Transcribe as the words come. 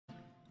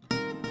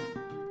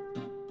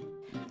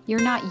You're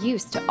not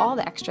used to all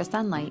the extra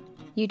sunlight.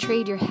 You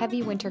trade your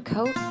heavy winter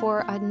coat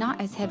for a not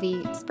as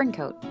heavy spring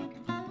coat.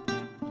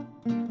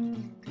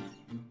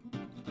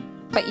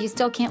 But you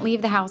still can't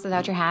leave the house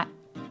without your hat.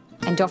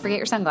 And don't forget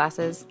your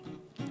sunglasses.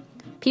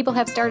 People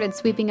have started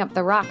sweeping up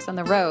the rocks on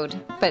the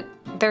road, but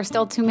there's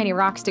still too many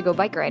rocks to go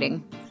bike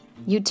riding.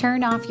 You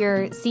turn off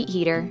your seat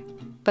heater,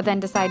 but then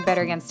decide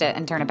better against it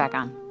and turn it back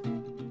on.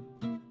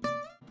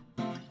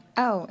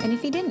 Oh, and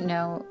if you didn't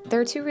know,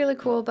 there are 2 really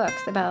cool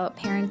books about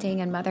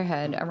parenting and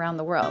motherhood around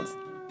the world.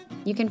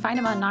 You can find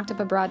them on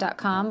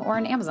knockedupabroad.com or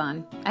on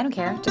Amazon. I don't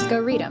care, just go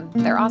read them.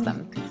 They're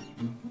awesome.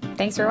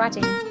 Thanks for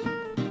watching.